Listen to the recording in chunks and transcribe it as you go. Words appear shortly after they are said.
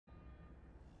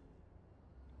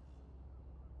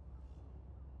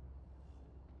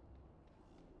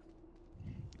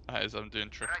As I'm doing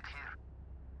trick.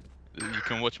 You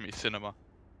can watch me cinema.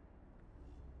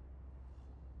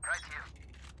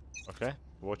 Okay,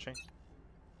 watching.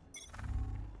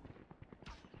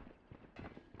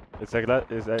 It's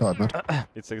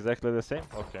it's exactly the same.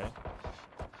 Okay.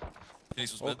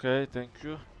 Okay, thank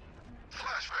you.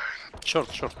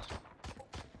 Short, short.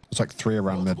 It's like 3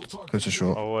 around mid. Close to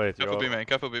short. Oh wait, Careful B main,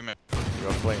 careful B main. you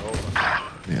are playing over.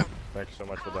 Yeah. Thank you so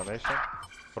much for donation.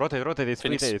 Rotate, it's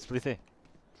split A, it's split A.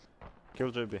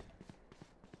 Kill JB.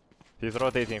 He's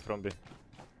rotating from B.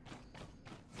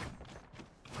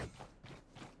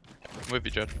 I'm with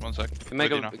you, Jet. 1 sec. They may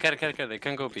go, carry, they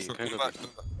can go B, Sure, can move go back, B.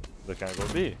 move back. They can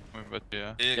go B. I'm with you,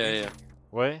 yeah. Yeah.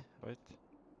 Wait.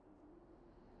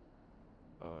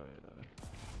 Oh,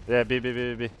 yeah,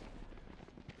 B.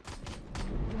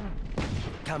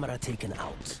 Camera taken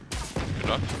out. Good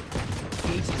luck.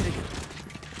 Gauge trigger.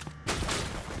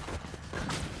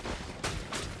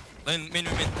 Main.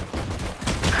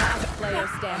 Player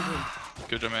standing.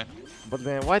 Good job, man. But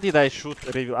man, why did I shoot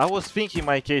reveal? I was thinking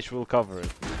my cage will cover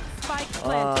it. Spike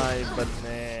planted. But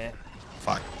man.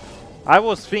 Fuck. I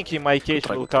was thinking my cage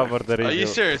will cover the reveal. Are you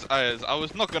serious, Ayaz? I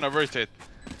was not gonna rotate.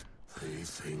 They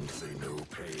think they know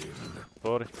pain.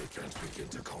 Sorry. They can't begin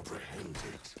to comprehend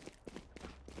it.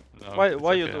 No,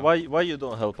 Why you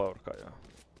don't help our Kaya?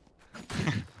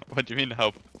 What do you mean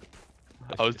help?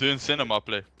 I was doing cinema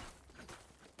play.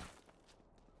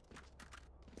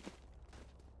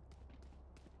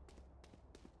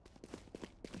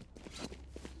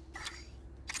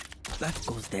 That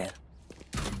goes there.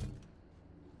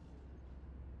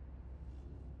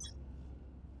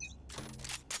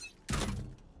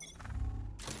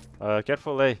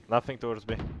 Careful A, nothing towards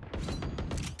B.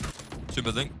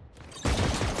 Super link. My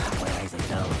eyes are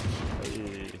down.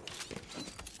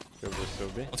 Kill this still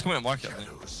B. Let's come in market, I think.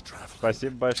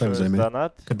 Спасибо большое Same за as me.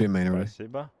 донат. Could be a main already.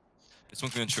 Спасибо. It's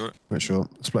one coming short. Wait, short.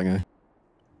 Splitting A.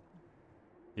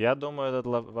 Я думаю, этот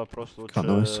вопрос лучше Can't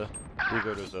noise.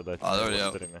 Игорю задать Ah, there we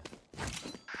на go. стриме.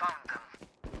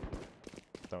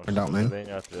 Потому And что, out, к man.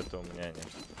 сожалению, ответа у меня нет.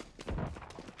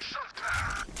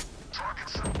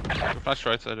 Flash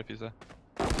right side if he's there.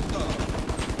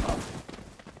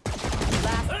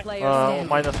 Last player standing.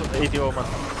 Minus 80 Omen.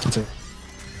 That's it.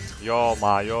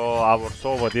 Yo-ma-yo, our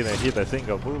Sova didn't hit a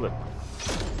single bullet.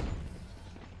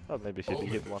 Oh, maybe he did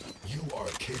hit one. You are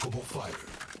a capable fighter.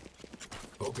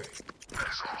 Okay.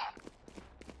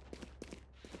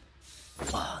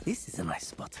 Oh, this is a nice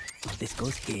spot. This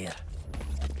goes here.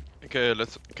 Okay,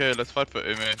 let's fight for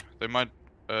A main. They might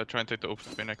try and take the open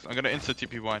Phoenix. I'm gonna insta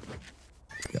TP wine.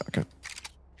 Yeah, okay.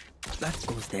 That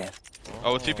goes there. I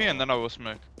will TP and then I will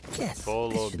smoke. Yes.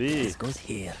 Follow B. This goes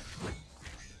here.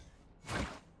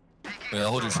 Yeah, I'll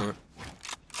hold you short.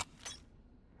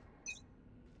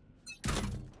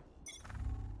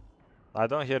 I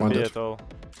don't hear One B dead. at all.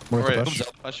 More to Alright, push.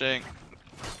 flashing.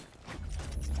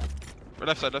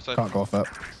 Left side. Can't go off that.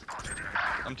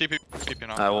 I'm TP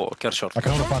now. I will carry short. I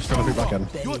can hold a flash for the back end.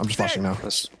 I'm just flashing now.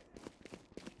 Yes.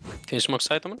 Can you smoke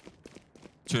side, Omen?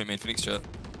 Two main, Phoenix jet.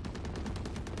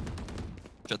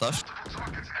 Jet dash.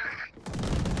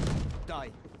 Die.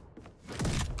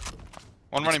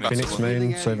 One running back. Phoenix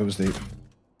main, Cypher was deep.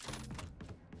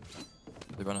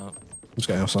 They run out. I'm just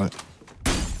getting offside.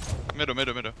 Middle.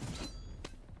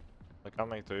 They're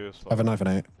coming to you. I have a knife and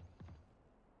 8.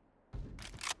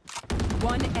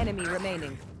 One enemy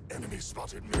remaining. Enemy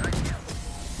spotted me.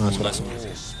 Nice one. Nice one.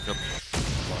 Yep.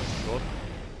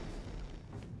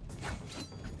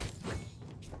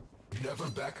 Never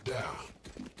back down.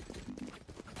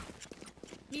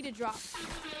 Need a drop.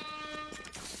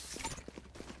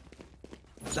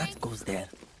 That goes there.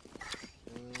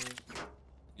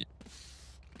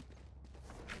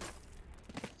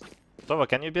 Sova,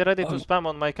 can you be ready to spam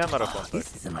on my camera contact?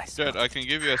 This is a nice Jet, spot. I can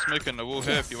give you a smoke in the wall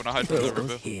here if you wanna hide from the This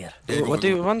goes reveal. here. What do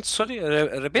you want? Sorry,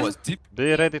 rebuild? What, deep?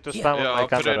 Be ready to spam Yeah, on my I'll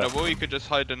put it in camera. the wall. You could just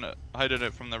hide in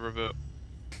it from the reveal.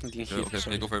 Yeah,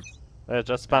 okay, go for it.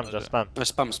 Just spam.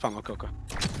 Spam, okay.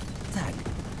 Tag.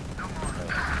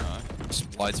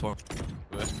 Just wide swap.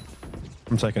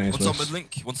 I'm taking ace One's on first. mid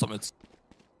link, one's on mid.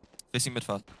 Facing mid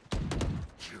fast.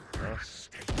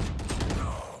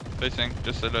 Facing,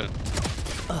 just a little.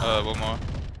 One more.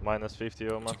 Minus 50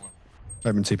 Omen.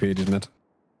 Open TP, did mid.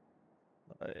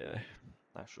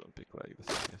 I shouldn't pick like this,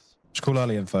 I guess. Just call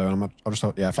early info and I'll just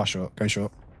hold. Yeah, flash short. Go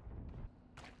short.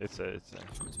 It's a... Oh,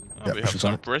 Yeah, we have push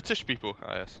some it. British people,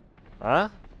 yes. Huh?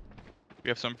 We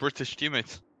have some British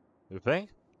teammates. You think?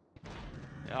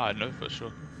 Yeah, I know for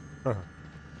sure.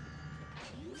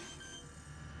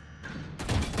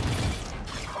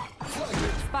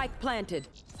 Spike planted.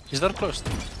 Is that closed?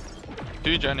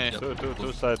 Two Jenny.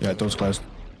 Two sides. Yeah, door's closed.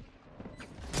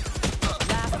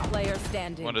 player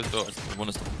standing. One is door. One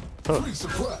is Three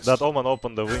suppressed. That Omen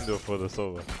opened the window for the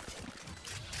Sova.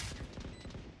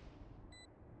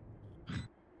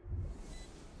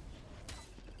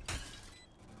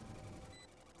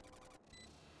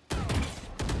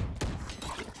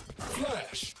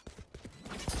 Flash.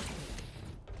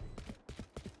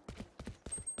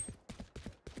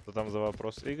 Что там за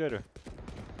вопрос Игорю?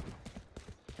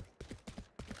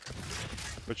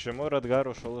 Почему Радгар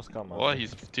ушел из команды? Oh,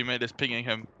 his teammate is pinging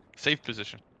him. Safe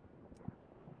position.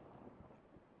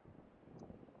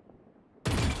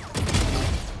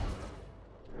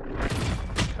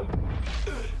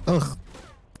 Ugh.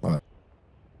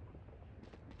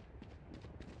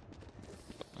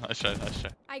 Nice try, nice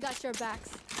try. I got your backs.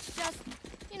 Just,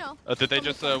 you know. Did they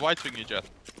just white swing you, Jet?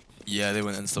 Yeah, they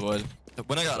went insta wide.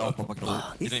 When I got up, I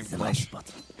Oh, you this didn't is even a nice flash.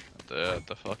 spot.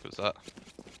 The fuck was that?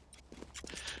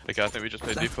 Okay, I think we just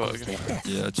played That default goes again. there.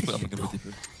 Yeah, just put them again with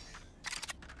deeper.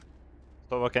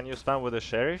 Sova, can you spam with the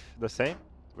sheriff? The same?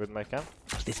 With my camp?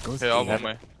 This goes Okay, I'll here. one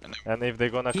way. And if they're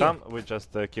gonna Here. come, we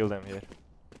just kill them here.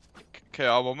 Okay,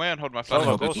 I'll one way and hold my flash.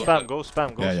 Sova, go spam, go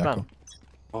spam, go Yeah, yeah, spam. cool.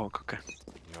 Oh, okay.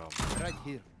 Right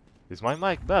here. Is my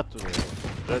mic bad today?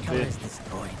 That Camera B. is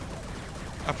destroyed.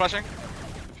 I'm flashing.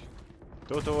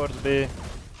 2 towards B.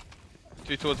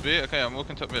 3 towards B. Okay, I'm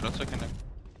walking top mid. I'm second.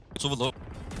 It's over low.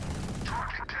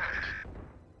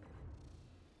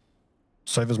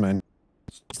 Cypher's main.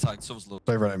 It's tagged, so it's low.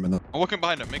 Cypher right in there. I'm walking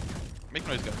behind him. Make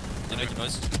noise, guys. You make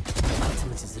noise.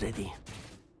 Ultimate is ready.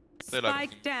 Stay like.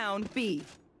 Spike down B.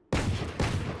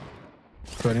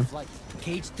 Training.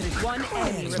 Cage 3. One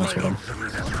enemy Let's get remaining.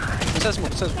 him. Says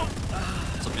more, says more.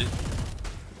 It's up B.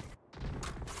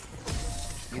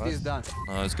 It is done.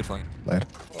 No, it's good flank. Later.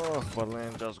 Oh,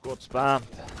 Berlin just got spammed.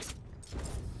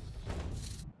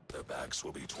 Their backs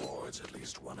will be towards at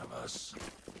least one of us.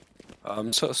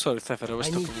 So sorry, Cypher, I was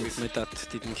I need talking with my dad.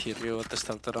 Didn't hear you at the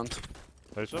start around.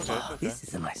 It's okay, it's okay. This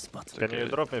is a nice spot. Can you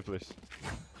drop me, please?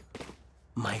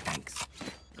 My thanks.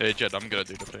 Hey, Jed, I'm gonna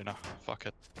do the play now. Fuck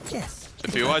it. Yes.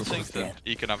 If you white sync, then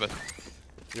he can have it.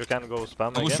 You can go spam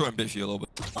I'll go again. short and bit for you a little bit.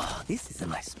 Oh, this is a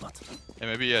nice spot. Yeah,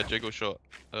 maybe yeah, Jed go short.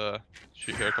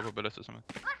 Shoot here a couple bullets or something.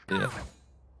 Yeah.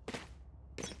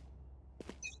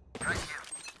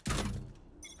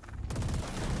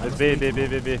 It's B, B, B,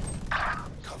 B, B.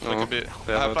 So it could be.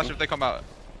 they are Flash open. if they come out.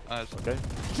 Nice. Okay.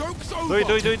 Joke's Do it,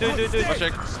 do it, do it, do it, do it, do it.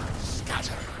 Flashing.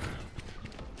 Scatter.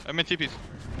 I'm in TPs.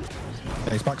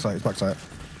 Yeah, he's backside, he's backside.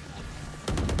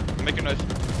 I'm making noise.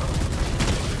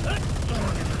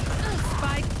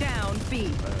 Spike down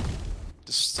B.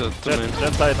 This is the Jet, main.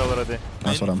 jet side already.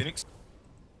 Nice one. Phoenix.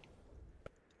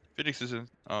 Phoenix is in.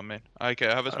 Oh man. Okay,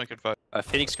 I have a smoke in 5.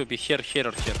 Phoenix could be here, here,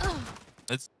 or here.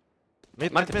 It's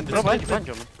Mid, Market, mid, mid, drop, mid, find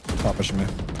mid. you, man. Start pushing me.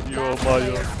 Yo, Last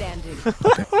Mario. player standing.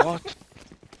 What?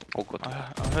 Oh, good.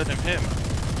 I heard him here, man.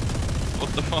 What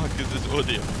the fuck is this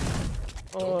audio?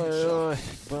 Oi, oi.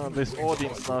 Man, this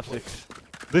audience nothing.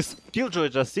 This Killjoy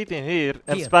just sitting here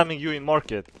and Here. spamming you in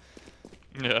market.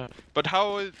 Yeah. But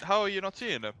how are you not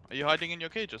seeing them? Are you hiding in your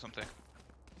cage or something?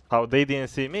 How they didn't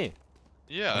see me?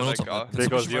 Yeah, Well, like not that. It's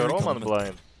Because a you're very Omen common.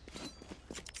 blind.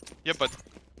 yeah, but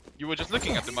you were just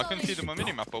looking at them. I couldn't see them on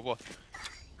minimap or what?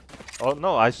 Oh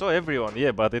no, I saw everyone,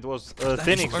 yeah, but it was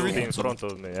Phoenix very who in handsome. front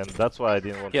of me, and that's why I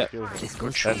didn't want Yeah. to kill him. This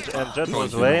goes And, here. and Jet Oh,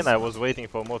 was yeah. lane, I was waiting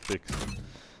for mod picks.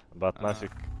 But nothing.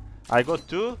 I got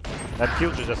 2, and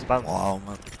Killjoy just spammed. wow,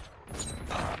 man.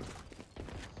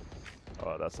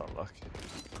 Oh, that's unlucky.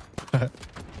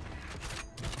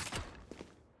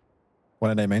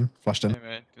 One in A main, flashed in. Hey,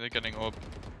 man, they're getting orb.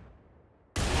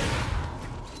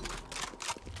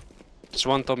 There's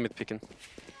one top mid picking.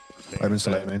 Omen's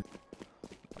still A main.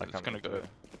 I It's can't gonna do go. it.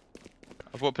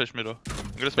 I bought push middle. I'm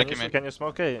gonna Can smack you, him in. can you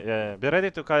smoke A? Yeah, be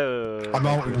ready to I'm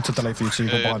out to delay for you, so you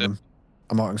Yeah, go yeah, behind them.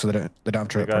 I'm outing so they don't have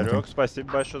trip or Игорек, anything.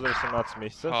 спасибо большое за 18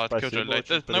 месяцев. Hard killjoy Спасибо, late. очень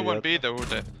There's no one приятно. B, they're all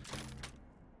dead.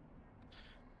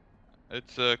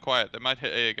 It's quiet. They might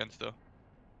hit A again still.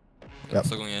 Yep.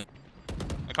 Still going in.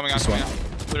 I'm coming out. This Coming one.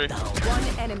 out. 3.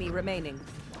 One enemy remaining.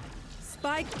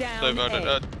 Spike So down voted.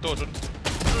 A. Door.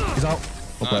 He's out.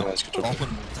 Nice. Open.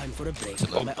 Time for a break.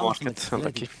 Oh, My Market, ultimate is ready.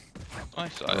 unlucky.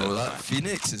 Nice. Oh, that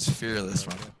Phoenix is fearless,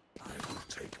 man.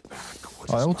 Take back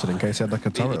what I is ulted in case he had like a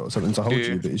turret or something to hold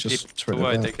you, but he's just spread it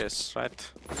wide, I there. guess,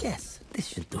 right? Yes, this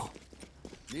should do. What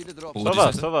would you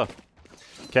Sova, say? Sova.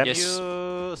 Can Yes.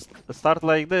 you start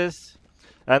like this?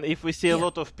 And if we see a Yeah.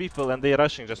 lot of people and they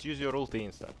rushing, just use your ulti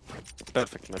instead.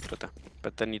 Perfect, my brother.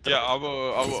 But I need Yeah, I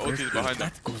will This ulti goes behind them.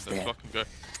 that goes Let's there. fucking go.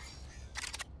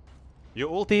 You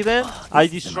ulti them, Oh, I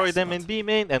this is a destroy nice them in spot. B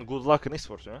main, and good luck in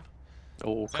esports, yeah?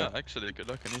 Oh, okay. Yeah, actually, good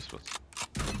luck in esports.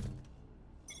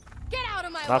 Get out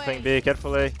of my Nothing way. B,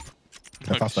 careful A.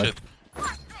 They're fast though.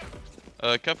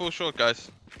 Shit. Careful short, guys.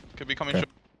 Could be coming Okay.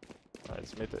 short.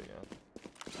 It's mid again.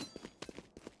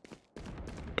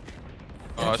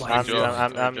 Oh, That's that's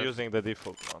why I'm using the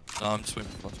default one. No, I'm just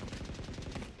waiting for flash.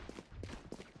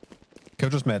 Kill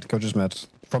just mid, kill just mid.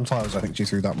 From tiles, I think she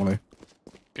threw that Molly.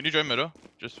 Can you join middle?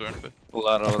 Just for info. Pull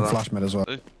out I can of flash mid as well.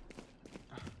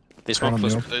 They smoke on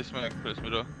close. you. They smoke close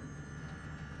middle.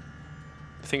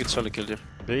 I think it's solely killed you.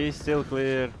 B still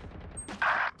clear.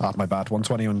 Ah, my bad.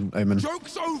 120 on Omen.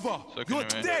 Joke's over. So can You're you,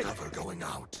 dead. man? Never going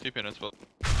out. Keep in as well.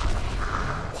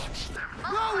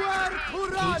 Nowhere to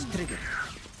run. Cage trigger.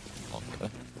 Okay.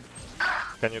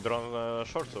 Can you drone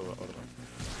shorts or not?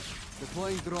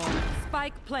 Deploying drone.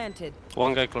 Spike planted.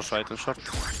 One guy close right and short.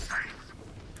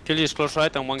 Kill is close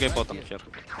right and one guy bottom here.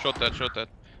 Short that, short that.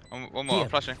 One more, Here. I'm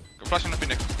flashing. Go flashing the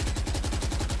Phoenix.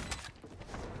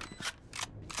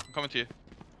 I'm coming to you.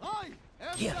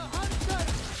 Here.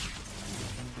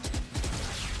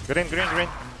 Green, green, green.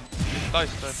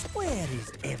 Nice. Where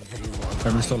is everyone?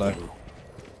 Omen's still low.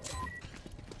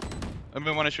 I'm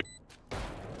in one issue.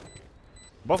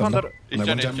 Both Thunder. under. He's No,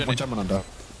 Jenny, one Jenny. gem under.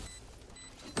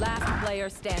 Last player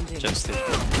standing. Just it.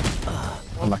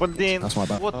 Unlucky. But then, That's my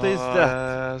bad. what is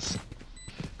that? Yes.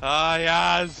 Ah,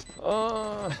 yes.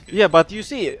 Yeah, but you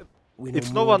see, We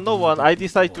if know no more one, than I we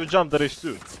decide know. to jump, there is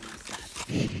two.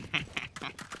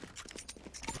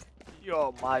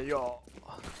 Yo, my yo.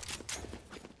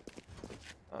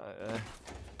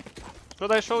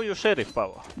 Should I show you sheriff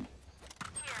power?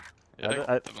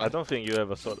 Yeah, I don't think you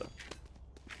ever saw that.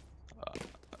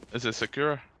 Is it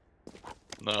secure?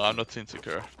 No, I'm not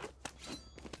insecure.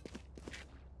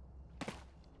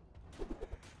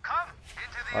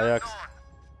 Ajax,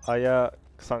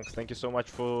 thanks. Thank you so much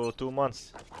for 2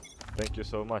 months. Thank you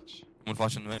so much. One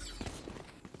flash in the mid.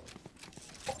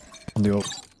 On the ult.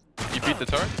 You beat the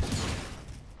turret?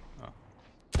 Oh.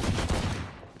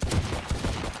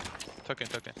 Tuck in,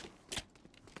 tuck in.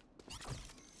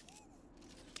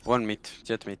 One mid,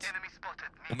 jet mid.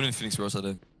 One in Phoenix Rose, I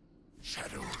did.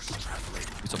 Shadows traveling.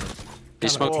 He's on mid. He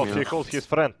smoked Oh, me. he Huh? called his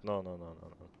friend. No.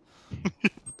 One in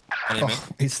mid. Oh,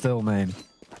 he's still main.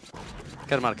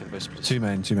 Can market base, please. Two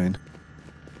main, two main.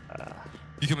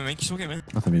 You can make smoke man.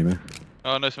 Nothing you, man.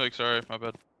 Oh, no smoke, sorry, my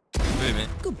bad. Wait, man.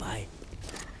 Goodbye.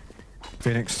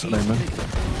 Phoenix, Omen.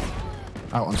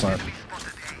 Out on side.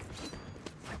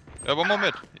 Yeah, one more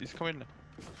mid. He's coming in.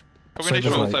 Saber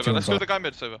Combination right, with two Cypher. on Let's go side. the guy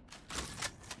mid, Cypher.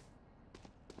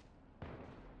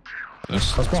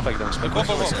 That's one. Spike down, spike down.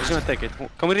 He's gonna take it.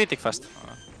 Come with retake fast.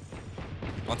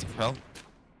 Want to help?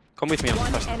 Come with me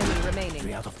One fast. enemy 3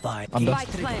 remaining. out of 5. Under. Spike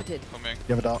planted. Coming.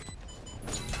 You have a dart.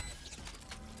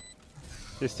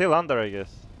 He's still under, I guess.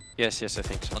 Yes, I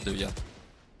think so. Undo, yeah.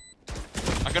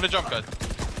 I'm gonna jump, guys.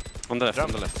 On the left, Jump.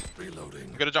 on the left. Reloading.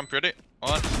 I'm gonna jump. Ready?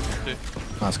 1, 2.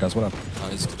 Nice guys, well done.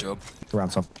 Nice, good job. The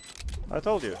round top. I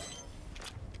told you.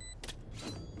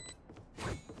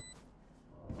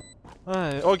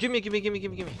 Oh, give me.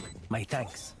 My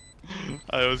thanks.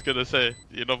 I was gonna say,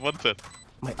 you don't want it.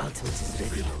 My ultimate is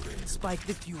ready. Spike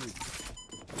diffused.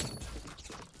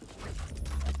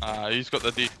 He's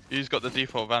got the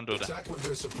default Vandal there. Attack when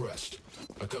they're suppressed.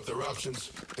 Look up their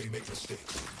options. They make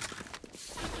mistakes.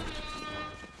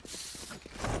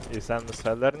 İyisiniz,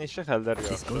 heller nişi, heller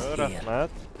This goes yok. here. Rahmet.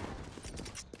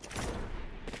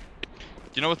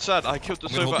 You know what's sad? I killed the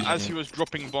I'm gonna hold server you as in he was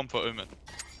dropping bomb for Omen.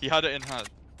 He had it in hand.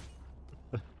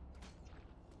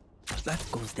 That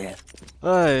goes there.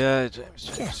 Ay,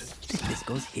 James. Yes. This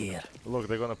goes here. Look,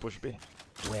 they're gonna push B.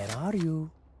 Where are you?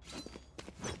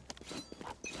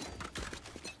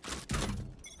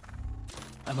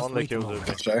 I must Only wait a Killjoy. moment.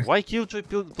 That's Jay. Why Killjoy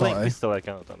playing Why? pistol? I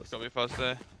cannot It's understand. gonna be fast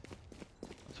there.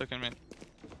 Second main.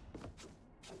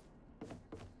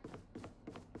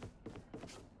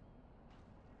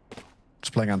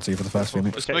 Just playing anti for the first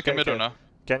Phoenix. Let's Okay, make a okay, middle okay. now.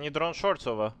 Can you drone shorts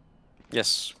over?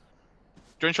 Yes.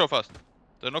 Join short fast.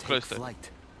 They're not Take close there.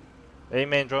 flight. A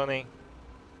main droning.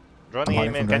 Droning I'm A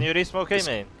hiding main. from Can there. you resmoke A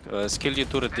main? Skill you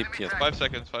turret deep here. 5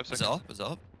 seconds, 5 Is it seconds. up? Is it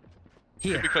up?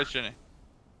 Should Here. be close, Jenny.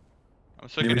 I'm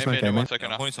swinging resmoke him in A main? 1 second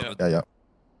Yeah, now. points on Yeah, it. Yeah.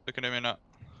 looking him in now.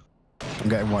 I'm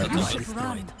getting white. Nice. Shift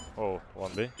deployed. Oh,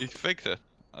 1B. He faked it.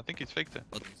 I think he's faked it.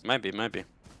 Maybe.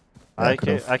 I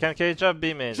could've. can cage up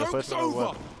B main. Just let Joke's me know over.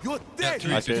 what. You're Yeah, dead.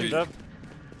 two. I cage up.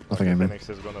 Nothing in me. Phoenix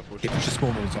is gonna push. He pushes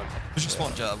spawn all the time. Push your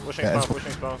spawn, Jet. Pushing Yeah, spawn, it's-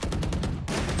 pushing spawn.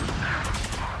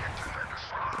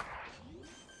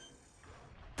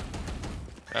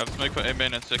 I have smoke for A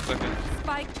main in 6 seconds.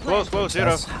 Spike Close, planted. close, zero.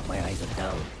 Yes. Ah, my eyes are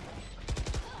down.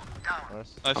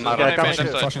 Nice. Nice. I'm one out. A Okay, main come in here.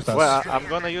 stairs. Flashing stairs. Well, I'm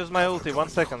gonna use my ulti. 1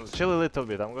 second. Chill a little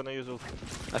bit. I'm gonna use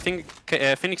ulti. I think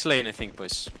Phoenix lane, I think,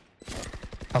 boys.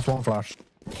 That's one flash.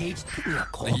 Cage in a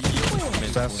corner.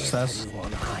 Stairs.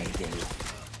 Everyone hiding.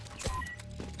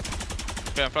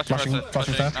 Okay, I'm flashing right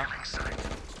Flashing side. stairs.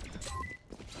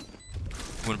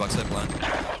 I'm going backside blind.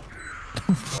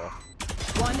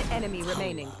 One enemy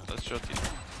remaining. That's shorty.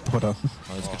 Put up.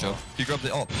 Nice, good job. You grabbed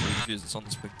it up, or you defused it on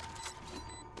the spring.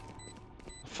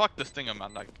 Fuck this stinger,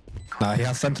 man. Like, Nah, he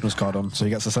has Sentinel's card on, so he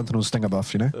gets the Sentinel stinger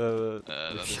buff, you know?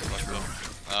 that's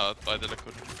fucked up. Buy the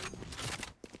liquid.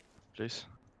 Please.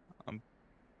 I'm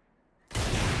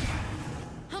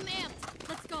amped.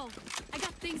 Let's go. I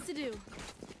got things to do.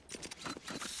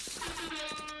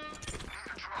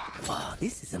 Oh,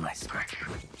 this is a nice spot.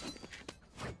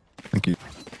 Thank you.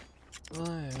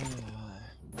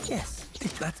 Yes,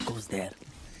 that goes there.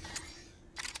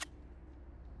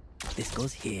 This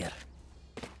goes here.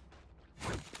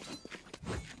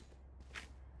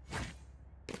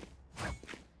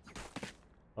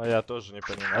 А я тоже не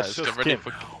понимаю. Just get ready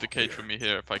for the cage for me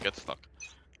here if I get stuck.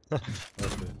 Okay.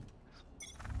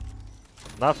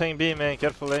 Nothing B, man.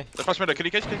 Carefully. The first middle,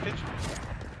 cage.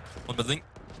 One building.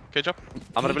 Cage up.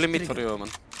 I'm gonna blame mid for you, man.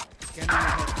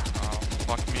 Oh,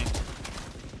 fuck me.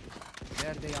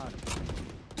 There they are.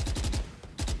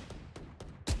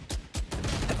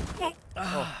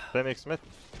 Phoenix mid.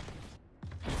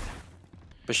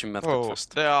 Pushing mid Bro,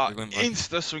 fast. they are They're going back.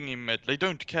 insta-swinging mid. They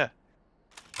don't care.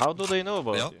 How do they know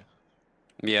about Yeah.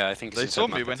 you? Yeah, I think They it's saw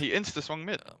inside me mid. when he insta-swung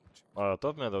mid.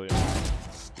 Top middle, you.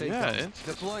 Yeah, insta.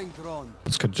 Deploying drone.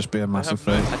 This could just be a massive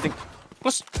have no- fake. I think.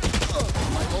 Close.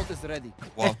 My ult is ready.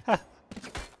 Wow.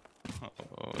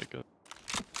 Oh my god.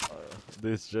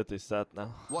 This jet is sad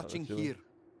now. Watching I feel it. here.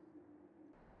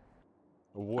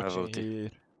 Watching voted.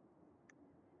 here.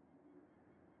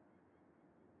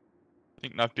 I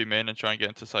think knife be main and try and get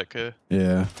into site here.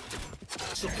 Yeah.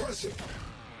 Suppressing.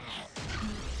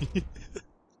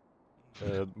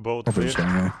 Both Probably just clear.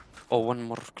 going away. Oh, one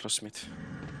more close mid.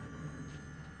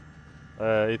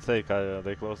 It's A, Kaya.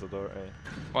 They close the door. A.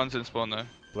 One's in spawn though.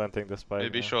 Planting the spike.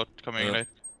 Maybe yeah. short coming Yeah. late.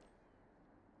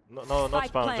 No, not Spike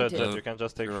spawn. Jet, planted. jet. You can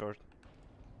just take Sure. short.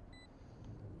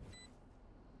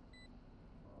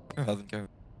 Go heaven, go.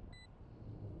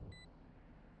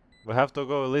 We have to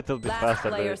go a little bit Last faster.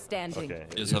 player but- standing. Okay.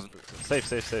 Yes, use- haven't.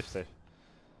 Safe.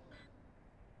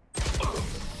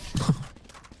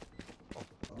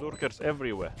 Lurkers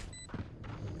everywhere.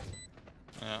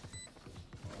 Yeah.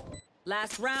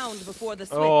 Last round before the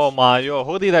switch. Oh my, yo,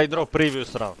 who did I drop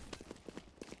previous round?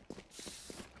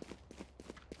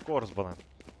 Of course, Balan.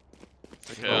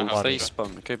 Okay, Oh, I have Mario. Face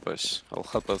spawn. Okay, boys. I'll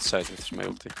help outside with my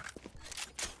ulti.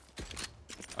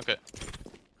 Okay.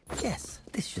 Yes,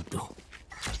 this should do.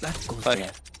 That goes Hi.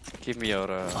 there. Give me your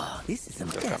Oh, this is a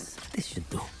Your yes. This should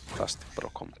do. fast, bro.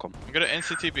 Come. I'm gonna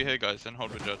NCTB here, guys, and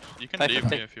hold with Judge. You can Take, leave me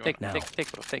take, if you take, want. Now,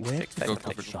 take, bro. Take, Where take, to take, Go take.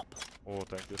 coverage. shop? Oh,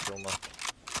 thank you so much.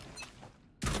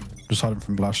 Just hiding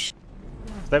from Blash.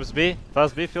 Steps B.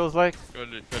 Fast B feels like. Go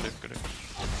leave.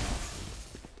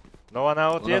 No one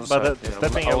out yet, but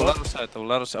stepping I will away. outside. I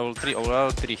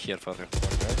will three here for you.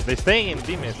 They staying in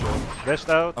B mid. Dashed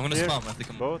out. I'm gonna here. spam, I think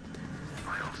I'm... Both.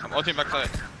 I'm ulting backside.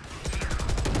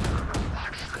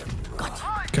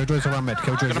 Killjoy's around mid. I'm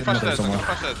Killjoy's gonna in flash middle stairs. I'm gonna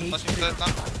somewhere. flash stairs. Flashing stairs now.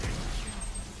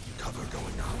 Cover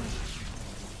going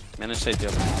out. Manage side,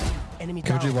 yeah. Enemy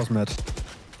Killjoy down. was mid.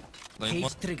 Lane Cage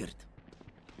one. triggered.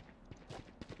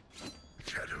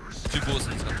 Shadows. 2 bullets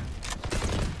inside.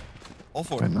 All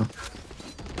 4. Right now.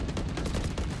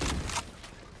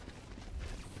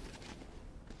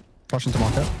 Flash into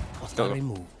market. Hostile Go.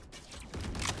 remove.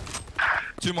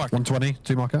 2 mark. 120.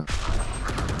 2 market.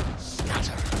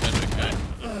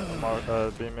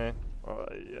 B main. Oh,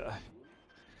 yeah.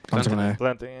 Planting an A.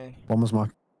 Planting A. One was mark.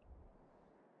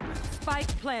 Spike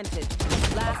planted.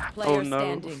 Last player no.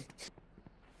 standing.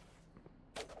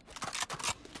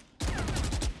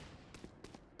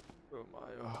 Oh my,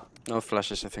 oh. No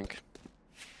flashes, I think.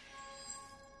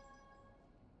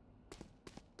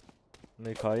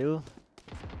 Mikhail.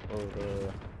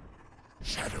 Or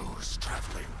Shadows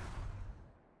traveling.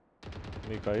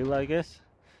 Mikhail, I guess.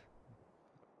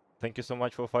 Thank you so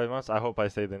much for 5 months. I hope I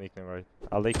say the nickname right.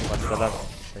 Alaikum assalam.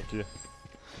 Thank you.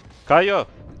 Kayo!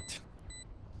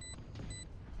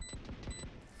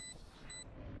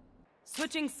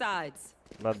 Switching sides.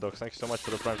 Mad Dogs, thank you so much for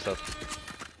the prime sub.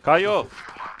 Kayo!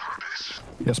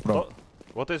 Yes, bro.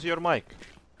 What is your mic?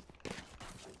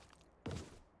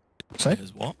 Say?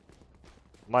 Is what?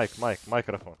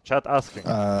 Microphone. Chat asking.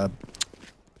 The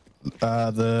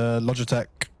Logitech.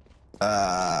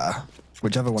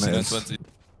 Whichever one it is. C920.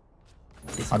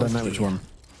 This I don't goes know which here. one.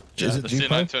 Yeah, Is it the G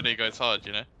Pro? C920 goes hard,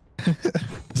 you know?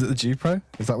 Is it the G Pro?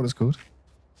 Is that what it's called?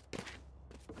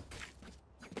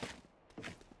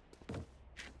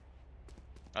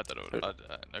 I don't know.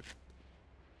 No.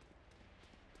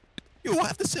 You all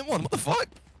have the same one. What the fuck?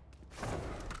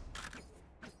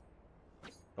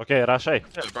 Okay, rush A. Yeah,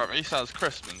 bro, he sounds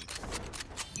crisp and...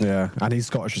 Yeah, and he's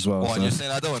Scottish as well. Oh, so. and you're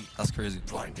saying I don't? That's crazy.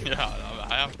 Yeah,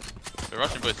 I am. We're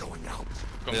rushing, boys. Going out.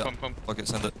 Come. Okay,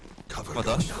 send it. Cover. My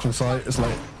dash. Inside, it's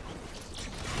late.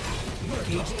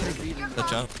 That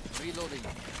jump.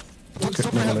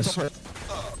 Okay, no worries.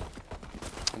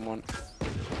 Come on.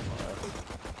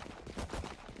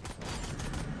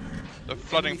 The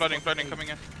flooding coming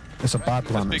in. It's a bad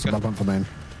plan. It's a bad plan for main.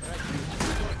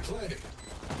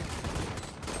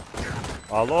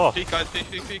 Hello. Peek, guys, peek.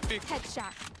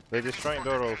 Headshot. They're destroying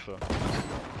door also.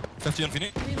 50 on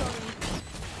Phoenix. Reloading.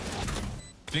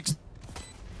 Phoenix.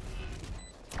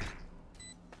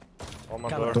 On my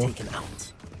Camera door. taken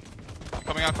out.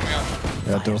 Coming out.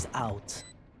 Yeah, door. Fires out.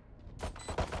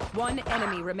 One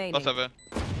enemy remaining. Let's have it.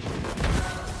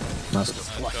 Nice.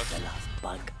 Squash the last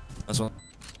bug. That's one.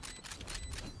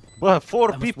 But 4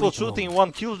 I was people waiting shooting on-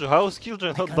 1 killjoy. How is killjoy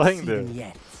not Can't dying see there? them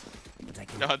yet, but I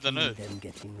can Yeah, I don't know. feel them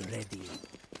getting ready.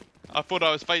 I thought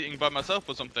I was fighting by myself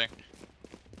or something.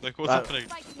 Like, what's happening?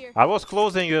 Spike's here. I was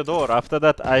closing the door. After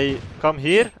that, I come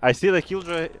here. I see the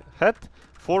killjoy head.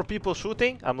 4 people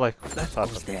shooting. I'm like, what's Goes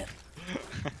happening? there.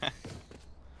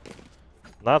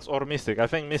 Nuts or Mystic? I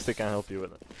think Mystic can help you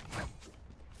with it.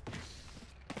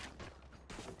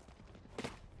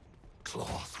 Claw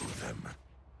through them.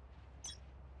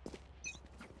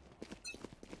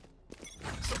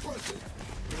 Suppress it.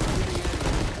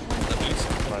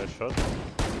 Nice shot.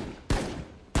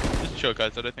 Just chill,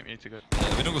 guys. I don't think we need to go.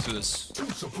 Yeah, we don't go through this.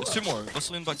 There's 2 more. Let's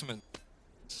lean back to mid.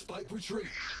 Spike retreat.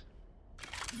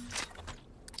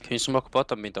 Can you smoke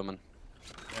bottom mid, Omen?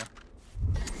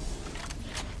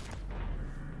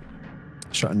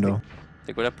 Shutting door.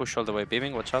 They could have pushed all the way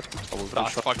beaming, watch out. I will run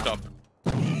That's short. fucked up.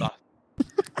 That.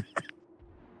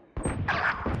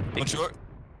 One short.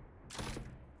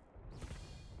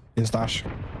 Here's dash.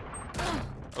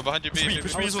 Oh, behind you, B.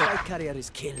 Push Our me as well. spike carrier is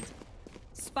killed.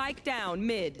 Spike down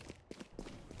mid.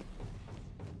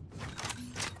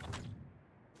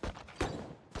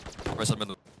 Right side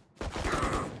middle.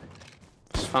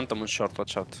 There's Phantom on short,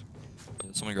 watch out.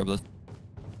 Someone grab that.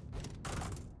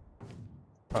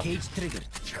 Cage triggered.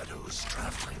 Shadows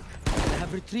traveling. I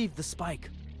have retrieved the spike.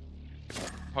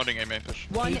 Holding A main push.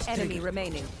 One Cage enemy triggered.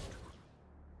 remaining.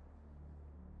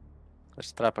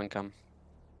 There's trap and cam.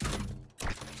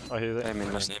 Oh, he's I there.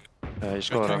 mean, Nice name. he's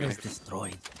going around Is me.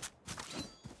 destroyed.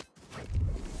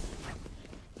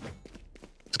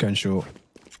 It's going short.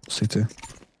 C2.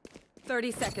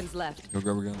 30 seconds left. Go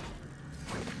grab again.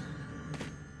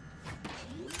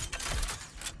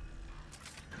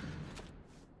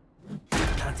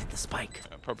 Planted the spike.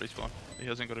 Probably spawn. He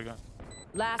hasn't got a gun.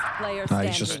 Last player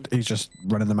No, standing. he's just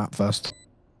running the map first.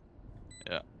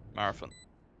 Yeah, marathon.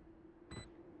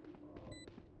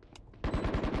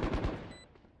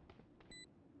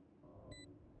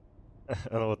 I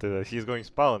don't know what to do. He's going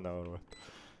spawn now. Or what?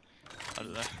 I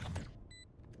don't know.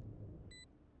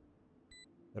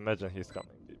 Imagine he's coming.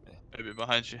 Maybe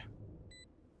behind you.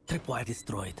 Tripwire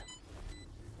destroyed.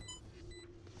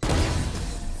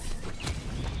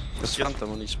 There's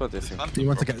Phantom on each spot, I think. You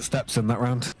want to get the steps in that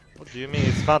round? What do you mean?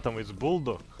 It's Phantom. It's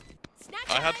Bulldog. Snatch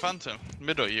I had it. Phantom.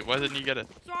 Middle, why didn't you get it?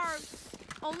 Sorry.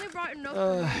 Only brought enough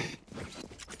for me.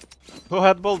 Who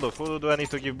had Bulldog? Who do I need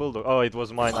to give Bulldog? Oh, it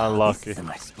was mine. Unlucky. This is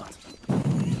my spot.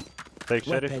 Take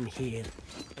Sheriff. Weapon here.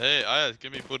 Hey, Ayaz,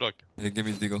 give me Bulldog. Yeah, give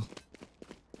me the deagle.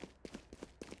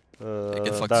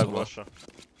 get fucked Dark so well. Russia.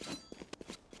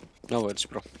 No words,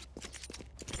 bro.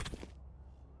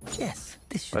 Yes,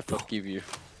 this I should do. forgive you.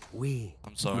 We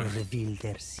I'm sorry. will reveal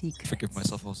their secrets. Forgive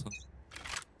myself also.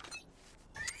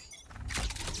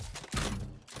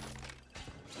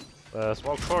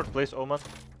 Smoke short, please, Omen.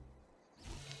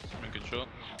 Make it short.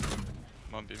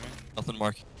 Might be me. Nothing,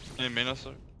 Mark. Any main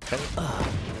also?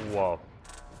 Wow.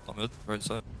 Not mid, right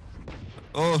side.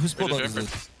 Oh, whose Pretty bulldog is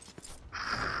different.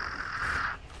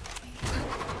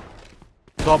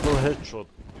 it? Double headshot.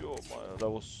 Yo, man, that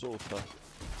was so fast.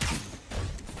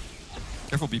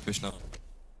 Careful B push now.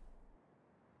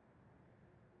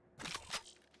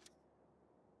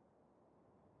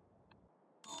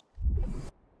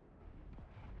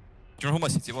 Do you know who my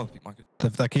CT was? Big market.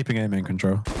 They're keeping aim in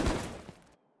control.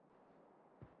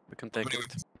 We can take Wait,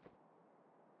 it.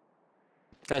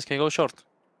 Guys, can you go short?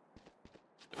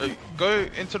 Go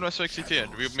into the West CT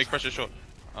and we make pressure short.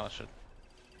 Oh shit.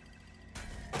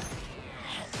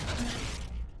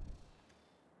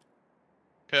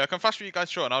 Okay, I can flash for you guys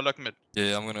short and I'll look mid.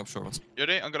 Yeah, I'm gonna up short once. You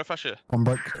ready? I'm gonna flash here. One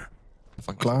break.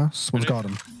 Fuck. Glass. One's Ready?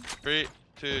 garden. 3,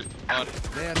 2, 1.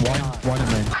 Wine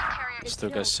in main. Still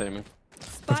guys same.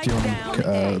 Spike 50 on down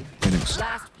A. Phoenix.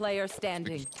 Last player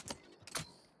standing.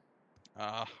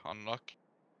 Ah, unlock.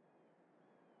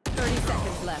 30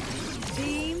 seconds left.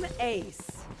 Team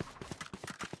Ace.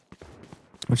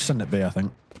 We should send it B, I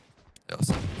think. Yeah, I'll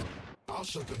send it. I'll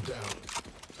shut them down.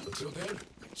 Until then,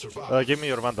 survive. Give me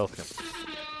your Vandal skin.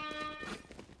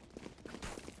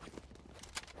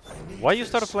 Why you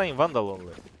start playing Vandal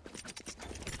only?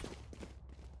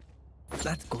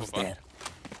 That goes there.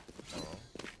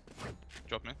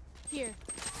 Drop me. Here.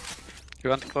 You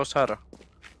want to close Hara?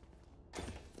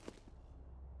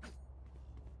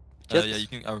 Yeah, you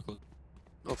can arrow close.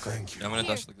 Thank you. Yeah, I'm gonna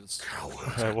dash like this.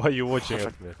 Coward. Why are you watching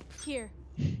at me? Here.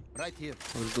 Right here.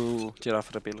 We'll do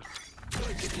giraffe repeal.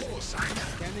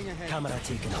 Camera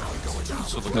taken out.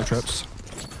 So look No at trips.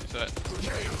 Is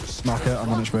that? Mark it, I'm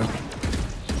on HP.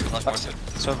 flash market.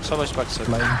 So much backside.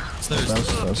 Lane. Stairs.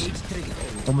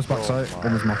 Stairs. Almost backside,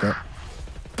 almost mark it.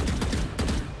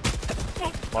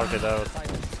 Mark it out.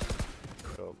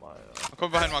 Oh my. I'm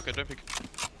coming behind market, don't pick.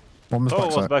 Almost So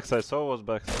was backside. backside, so was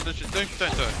backside.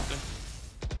 Don't.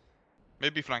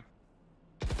 Maybe flank.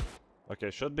 Okay,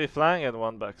 should be flank and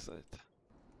one backside.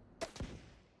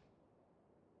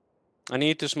 I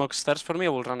need to smoke stairs for me, I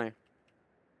will run A.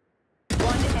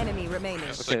 One enemy remaining.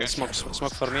 Okay, Okay.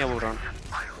 smoke for me, I will run.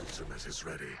 My ultimate is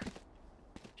ready.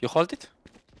 You hold it?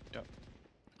 Yeah.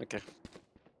 Okay.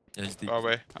 Yeah, he's deep. Far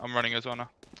away. I'm running as well now.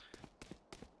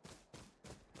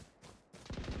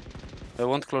 I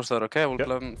won't close door, okay? I will Yep.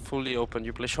 play fully open.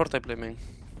 You play short, I play main.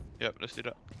 Yep, let's do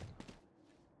that.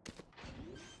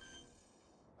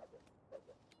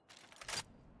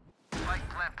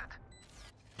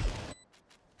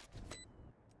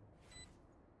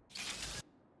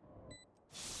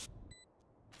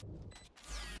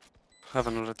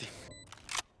 Haven't already.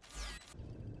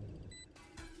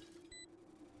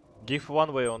 Give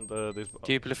one way on the this.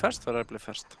 Do you play first or I play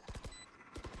first?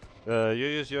 You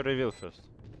use your reveal first.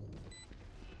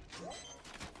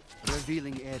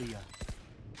 Revealing area.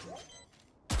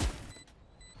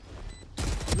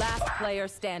 Last player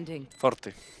standing.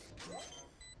 40.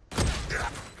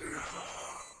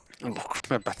 Oh,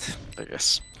 my bad, I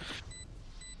guess.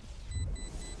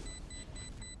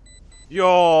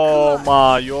 Yo,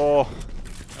 ma, yo.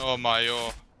 Oh my,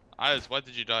 oh. Alice, why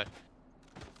did you die?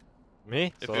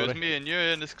 Me? If Sorry. it was me and you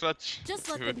in this clutch, Just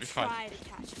let we them would be fine. try to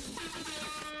catch me.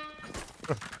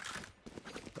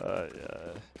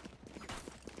 Yeah.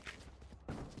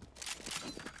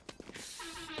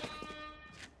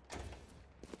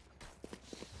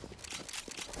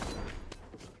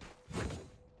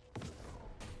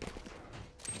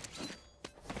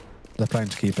 They're playing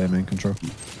to keep aiming control.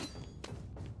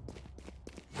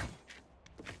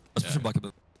 Let's push him back a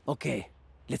bit. Okay,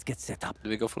 let's get set up. Do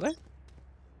we go for A?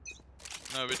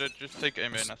 No, we don't just take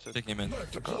aim in, that's it. Take him in.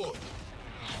 Deploy.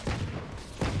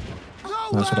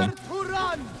 Nice one.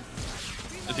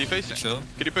 Is he facing? Sure.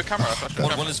 Could you put camera up?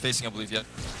 Flash, One is facing, I believe, yeah.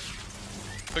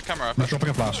 Put camera up. I'm dropping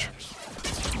a flash.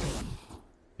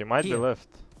 He might be Here. left.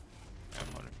 Yeah, I'm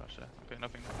holding flash there. Okay,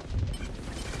 nothing.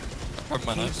 Pardon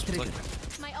my knives. Trigger.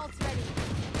 My ult's ready.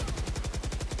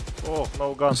 Oh,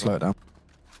 no gun. Slow it down.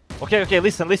 Okay,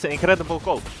 listen, incredible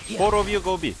call. Yeah. 4 of you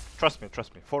go B. Trust me.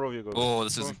 4 of you go B. Oh,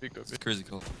 this is Go big, go big. a crazy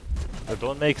call.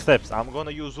 Don't make steps. I'm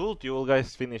gonna use ult, you will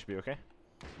guys finish B, okay?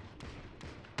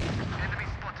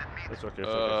 It's okay, it's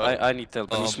okay. I need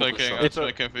help. I I'm need smoke smoking, shot. I'm It's a-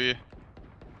 smoking for you.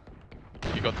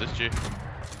 You got this, G.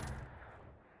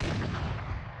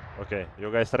 Okay,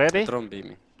 you guys ready? Drone beam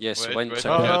me. Yes, Wait, one wait,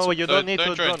 second. Yeah, No, you don't need don't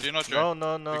to join, drone. do not No,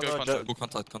 join. no, We go contact. Go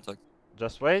contact.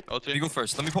 just wait. Ulti. You go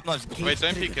first. Let me pop knives. Wait,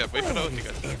 don't peek yet. Wait for the ulti,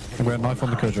 guys. I'm going knife on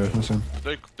the Kojo, listen.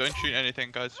 Don't shoot anything,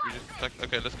 guys. We just protect.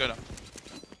 Okay, let's go now.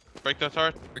 Break the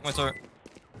turret. Break my turret.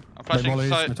 I'm No flashing mollies,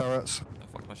 no side. turrets. Oh,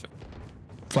 fuck my shit.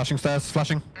 Flashing stairs,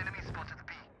 flashing.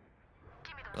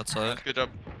 That's it. Good job.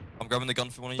 I'm grabbing the gun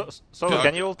for one of you. So Yeah,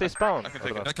 can you ulti spawn? I can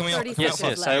take Or it. not? Yeah, coming out. 30 Coming out.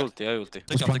 seconds Yes, left. I ulti. Take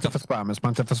It's him, planted take for him. spam, it's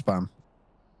planted for spam.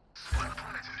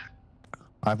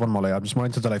 I have one molly, I'm just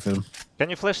wanting to delay for them. Can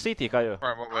you flash CT, Kaio?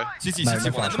 Right, what way? CT, No, CT,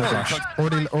 no one. flash, no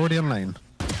flash. Already on lane.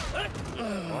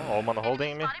 Oh, Oman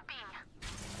holding me.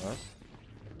 Nice.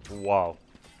 Wow.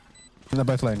 They're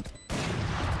both lane.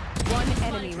 One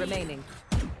enemy remaining.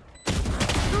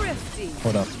 Thrifty.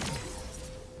 Hold up.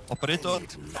 Operator.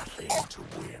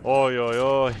 Oi, oi,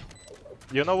 oi.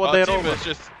 You know what Our they're team Omen? is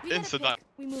just We gotta instant pick. that.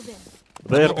 We move in.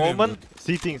 They're Omen,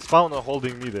 sitting spawn and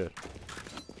holding me there.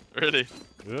 Really?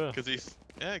 Yeah.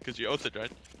 Because you ulted,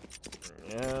 right?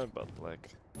 Yeah, but like...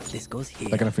 This goes here.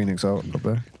 They're gonna Phoenix out up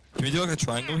there. Can we do like a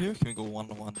triangle here? Can we go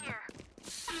 1-1?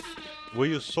 We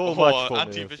use so much for me.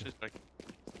 anti-vicious back.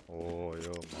 Oh,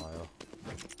 yo, Maya.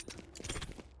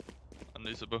 And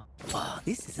these possible. Oh,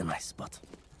 this is a nice spot.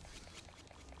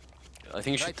 I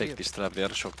think you should take this trap. We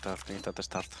are shocked after at the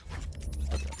start.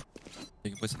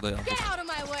 You can place it there. Get out of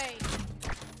my way!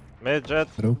 Mid jet.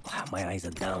 Wow, my eyes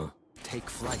are down. Take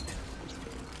flight.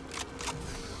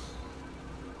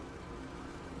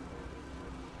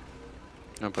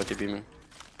 Nobody beaming.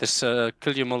 There's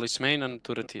kill you Molly's main and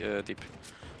turret deep.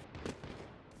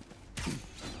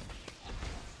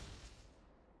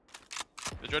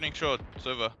 They're joining short,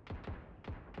 server.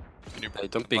 Can you Hey,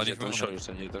 don't peek Why do yet, you don't run show it?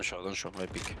 yourself. Don't show. I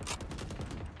peek.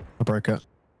 I broke it.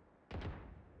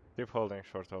 Keep holding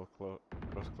short. I'll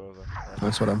cross closer.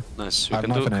 Nice for them. Nice. I have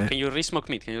knife in it. Can you re-smoke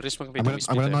mid? Can you re-smoke mid?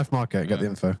 I'm gonna knife market, get the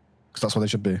info. Because that's what they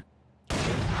should be.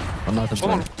 I'm knifing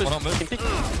One more, straight. One on mid. Can pick.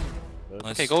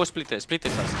 Nice. Okay, go split it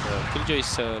fast. Killjoy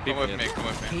is come big. with me, come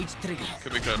with me. Cage trigger.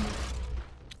 Could be good. I'm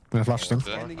gonna flash them.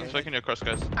 There. I'm flanking your cross,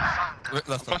 guys.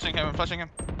 Left. Flashing him, I'm flashing him.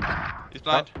 He's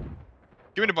blind.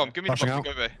 Give me the bomb, give me the Flashing bomb. out.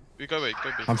 We go away. We go away, go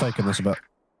away. I'm taking this a bit.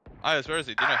 Ayaz, where is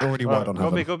he? Do you know? Already wide on Go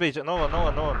B, heaven. go B. No one.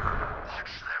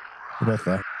 We're both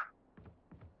there.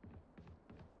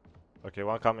 Okay,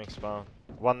 one coming spawn.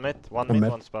 One mid, one One mid,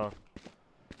 mid. one spawn.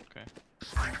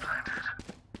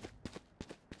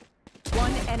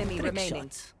 One enemy Trick remaining.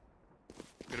 shots.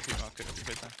 Good a peek, Mark, good a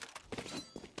peek, time.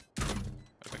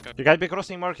 Open cut. You guys be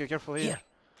crossing mark, you careful here. Here.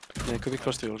 Yeah, could be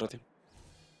close to you already.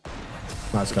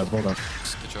 Nice guys, well done.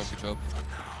 Good job.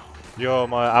 Yo,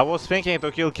 I was thinking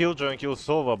to kill Killjoy and kill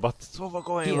Sova, but Sova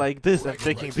going Here. like this and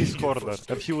taking this corner,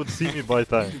 and he would see me by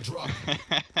time. Drop.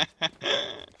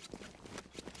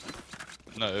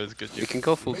 No, it was good. You can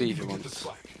go full B if you Maybe want. get the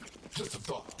spike. Just a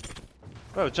thought.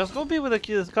 Bro, just go B with the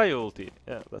Sky ulti.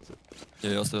 Yeah, that's it.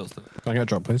 Yeah, I'll stay. Can I get a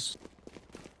drop, please?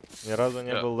 Ni razu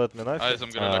nie Yeah. był let me knife. Ayaz, I'm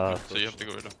gonna lock him, so you have to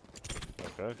go with him.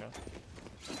 Okay.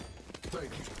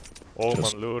 Thank you.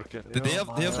 Omen lurker. They have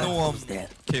no Who's there?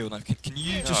 KO now. Can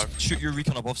you just shoot your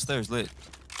recon above stairs late?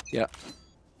 Yeah.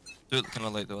 Do it kind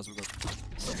of late though as we go.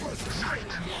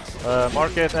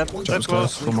 Market and Job's let's go.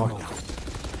 close. One more.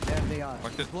 There they are.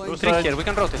 Mark it. Two Trick sides. here, we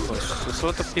can rotate boys. There's a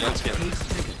lot of people here. Cage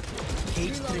trigger.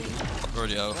 Cage trigger.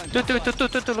 Already out.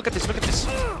 Two, look at this.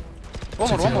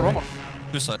 One more.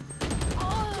 Two sides.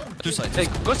 Two sides. Hey,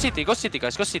 go city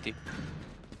guys, go city.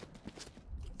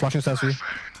 Flashing stairs for you.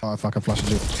 Oh, fuck, I'm flashing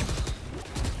you.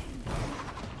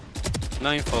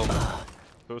 No info.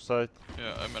 Two side.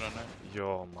 Yeah, I'm in on it.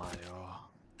 Yo, my yo.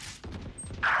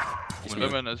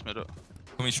 Women is middle.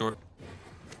 Coming short.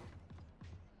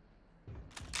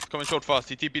 Coming short fast,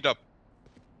 he TP'd up.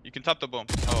 You can tap the bomb.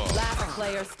 Oh, Last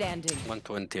player standing.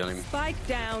 120 on him. Spike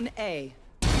down A.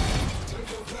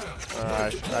 I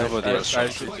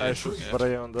should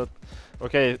spray on that.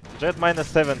 Okay, Jet minus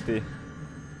 70.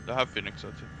 they have Phoenix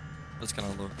out here. That's kind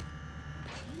of low.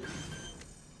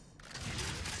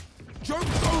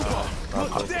 Joke's over.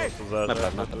 Надо просто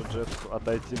зажать. Jetку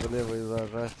отойти влево и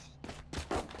зажать.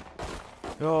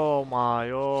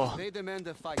 Ё-моё. They demand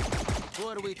a fight. Who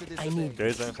are we to I need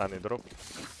Okay, then honey drop.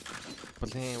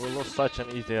 Blин, we lost such an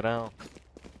easy round.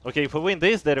 Okay, if we win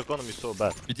this, their economy is so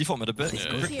bad. We default mid a bit.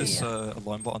 Yeah. Brick this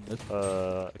line bot on mid.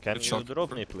 Can Good you shot.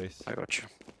 drop me, please? I got you.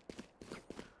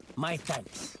 my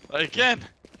thanks. Again!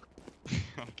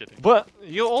 I'm kidding. But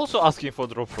you're also asking for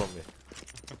drop from me.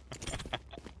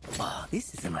 Oh,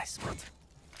 this is a nice spot.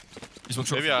 You smoke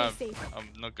short. Maybe I'm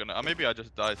not gonna. Maybe I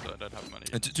just die so I don't have money.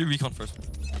 Do recon first.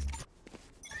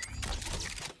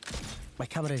 My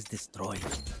camera is destroyed.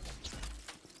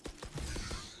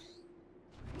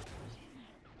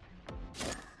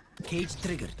 Cage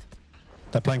triggered.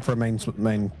 They're playing for a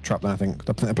main trap then, I think.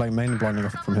 They're playing main and blinding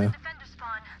off from here.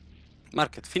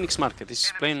 Market, Phoenix Market. This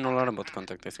is playing all around bot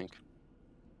contact, I think.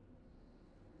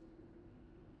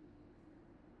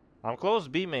 I'm close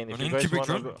B main if you guys Keep brick,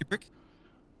 wanna run. go. Keep brick.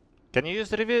 Can you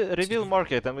use reveal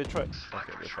market and we try?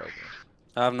 Okay, we try.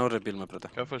 I have no rebuild, my brother.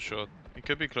 Go for short. He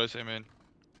could be close, I mean.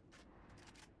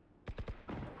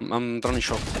 I'm running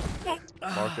short.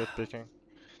 Market picking.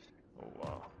 Oh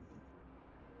wow.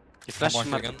 He flashes Mark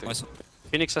market. again. too. Nice.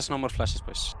 Phoenix has no more flashes,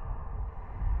 boys.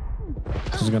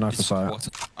 This is a good knife for He's sight. walked.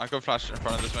 I go flash in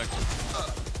front of this smoke.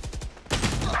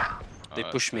 They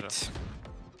push mid.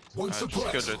 One Just kill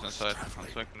suppressed. this inside. I'm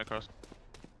smoking across.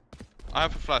 I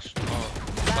have a flash. Oh,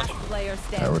 Last player They're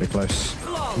standing. already close.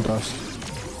 Close.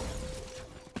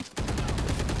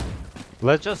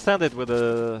 Let's just send it with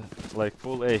a like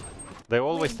full A. They're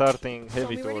always starting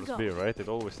heavy me where to towards B, right? It's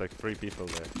always like 3 people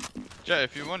there. yeah,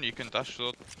 if you want, you can dash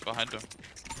short behind them.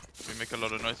 We make a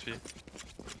lot of noise for you.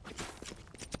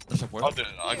 That's up where? I'll do it.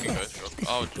 I can go short.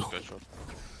 I'll just go short.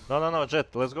 No, Jet,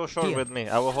 let's go short Here. with me.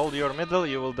 I will hold your middle,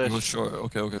 you will You go dash. short.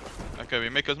 Okay. Okay, we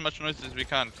make as much noise as we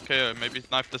can. Okay, maybe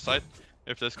knife the side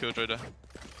if there's Killjoy there.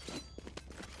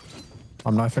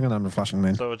 I'm knifing and I'm flashing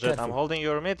main. So Jet, I'm holding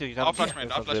your mid. You can. I'll flash main,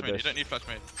 I'll flash main. You don't need flash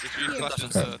main. Just use flash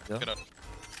and Yeah. get out.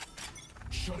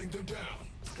 Shutting them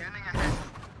down.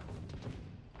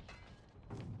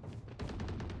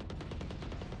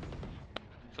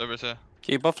 Cypher's here.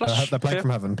 Keep a flash. They're playing here.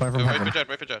 from heaven. Playing from Wait for heaven. Jet,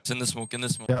 wait for Jet. It's in the smoke, in the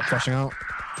smoke. Yeah, flashing out.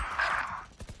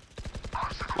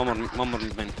 One more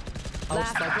main.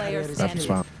 Last player That's standing.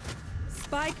 fine.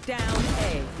 Spike down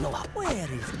A. No, where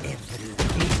is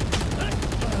everything?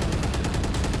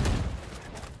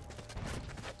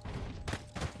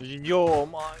 Yo,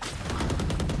 my.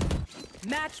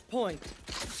 Match point.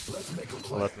 Let's make a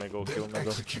play. Let me go kill Then middle.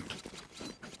 execute.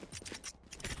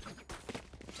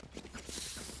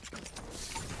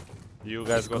 You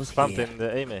guys got spammed in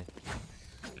the A main.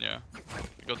 Yeah.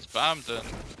 You got spammed and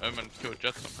Omen killed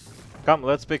Jet somehow. Come,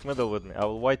 let's pick middle with me. I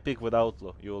will white pick with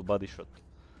outlaw. You will body shot.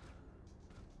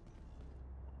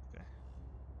 Okay.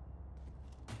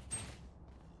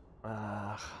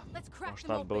 Let's crack Может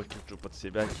them надо было open. киджу под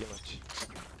себя кинуть.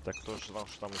 Так тоже знал,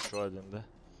 что там еще один, да?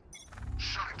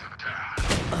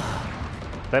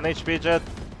 10 HP Jet.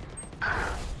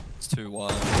 It's too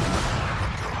wild.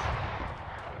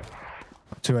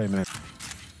 2A main.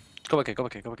 Go back, go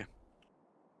back, go back.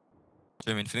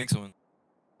 Do you mean Phoenix or?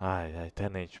 Ay,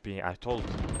 10 HP. I told.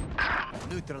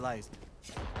 Neutralized.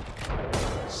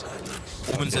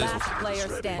 Woman's here. Last player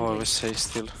Oh, standing. we say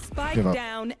still. Spike Give up.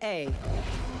 down A.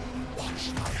 Watch,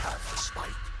 I have the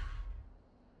spike.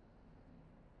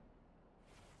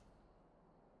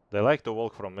 They like to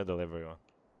walk from middle, everyone.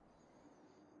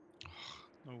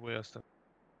 No way I stepped.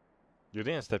 You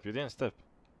didn't step, you didn't step.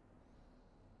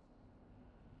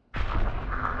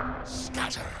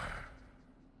 Scatter.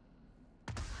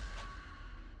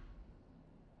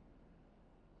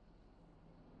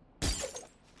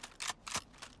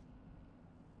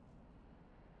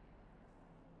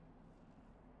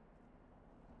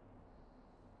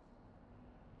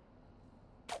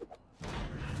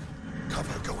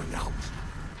 Cover going out.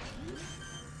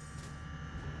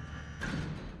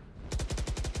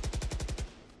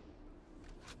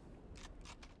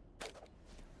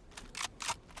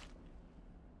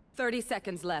 Thirty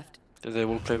seconds left. They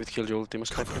will play with kill your ultimate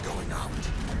stuff. Cover going out.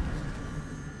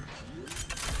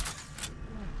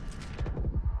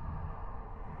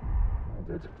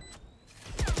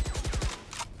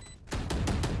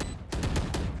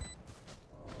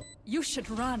 You should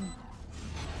run.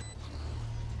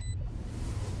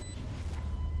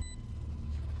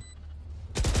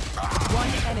 One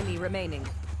enemy remaining.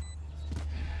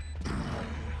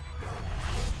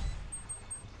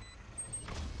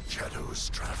 Shadows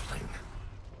traveling.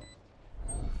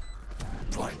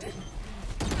 Blinding.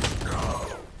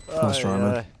 Nice try,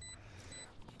 man.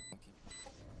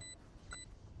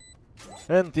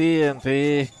 NT. And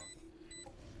T.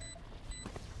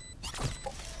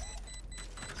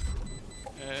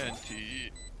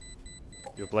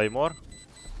 You play more?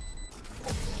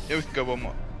 Yeah, we can go one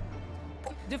more.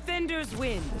 Defenders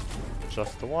win.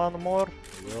 Just one more?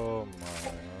 Yo,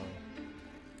 my.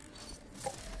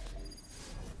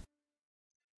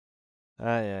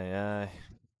 Ay.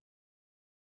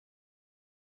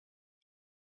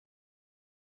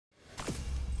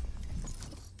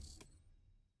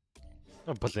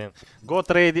 Oh, блин. Got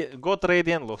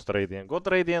Radiant, lost Radiant. Got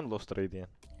Radiant, lost Radiant.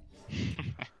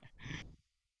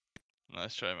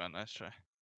 Nice try, man. Nice try.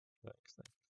 Thanks.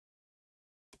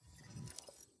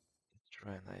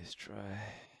 Nice try.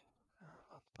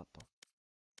 Потом.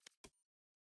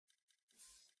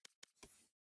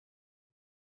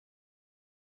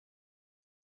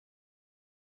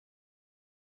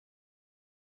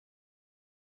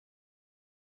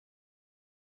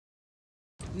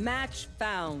 Match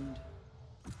found.